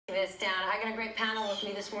this down. I got a great panel with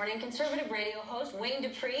me this morning. Conservative radio host Wayne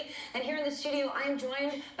Dupree, and here in the studio I am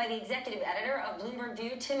joined by the executive editor of Bloomberg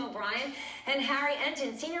View, Tim O'Brien, and Harry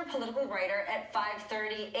Enton, senior political writer at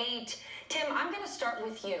 538. Tim, I'm going to start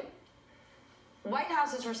with you. White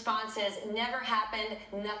House's response is never happened,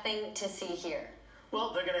 nothing to see here.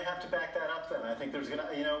 Well, they're going to have to back that up then. I think there's going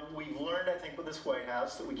to, we've learned, I think, with this White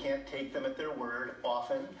House that we can't take them at their word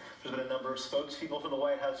often. There's been a number of spokespeople for the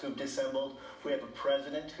White House who've dissembled. We have a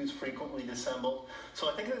president who's frequently dissembled. So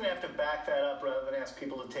I think they're going to have to back that up rather than ask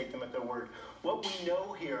people to take them at their word. What we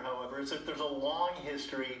know here, however, is that there's a long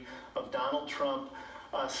history of Donald Trump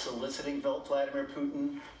soliciting Vladimir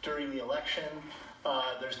Putin during the election.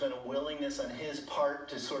 There's been a willingness on his part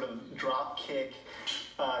to sort of drop kick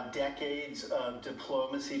decades of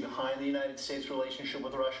diplomacy behind the United States relationship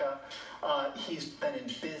with Russia. He's been in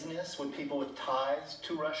business with people with ties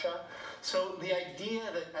to Russia. So the idea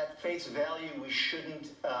that at face value we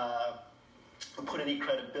shouldn't put any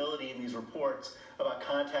credibility in these reports about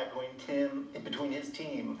contact between his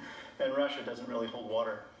team and Russia doesn't really hold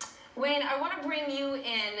water. Wayne, I want to bring you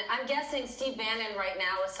in. I'm guessing Steve Bannon right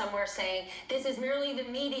now is somewhere saying this is merely the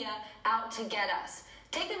media out to get us.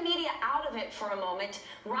 Take the media out of it for a moment.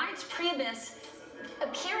 Reince Priebus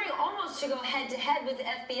appearing almost to go head-to-head with the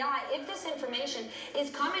FBI. If this information is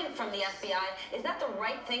coming from the FBI, is that the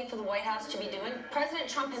right thing for the White House to be doing? President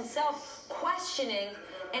Trump himself questioning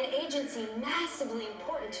an agency massively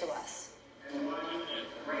important to us.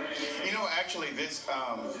 Actually,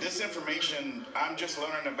 this information I'm just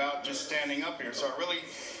learning about just standing up here. So I really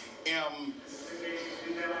am.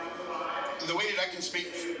 The way that I can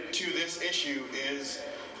speak to this issue is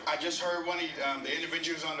I just heard one of the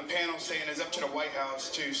individuals on the panel saying it's up to the White House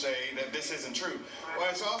to say that this isn't true. Well,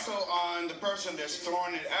 it's also on the person that's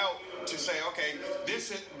throwing it out to say, okay,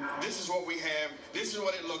 this is what we have, this is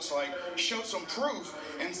what it looks like, show some proof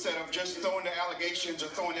instead of just throwing the allegations or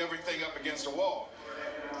throwing everything up against the wall.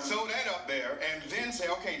 Throw that up there and then say,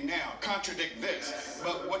 okay, now contradict this.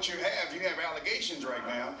 But what you have allegations right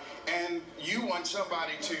now, and you want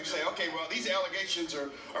somebody to say, okay, well, these allegations are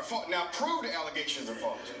false. Now prove the allegations are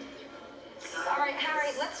false. All right,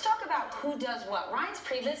 Harry, let's talk about who does what. Reince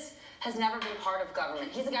Priebus has never been part of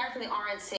government. He's a guy from the RNC.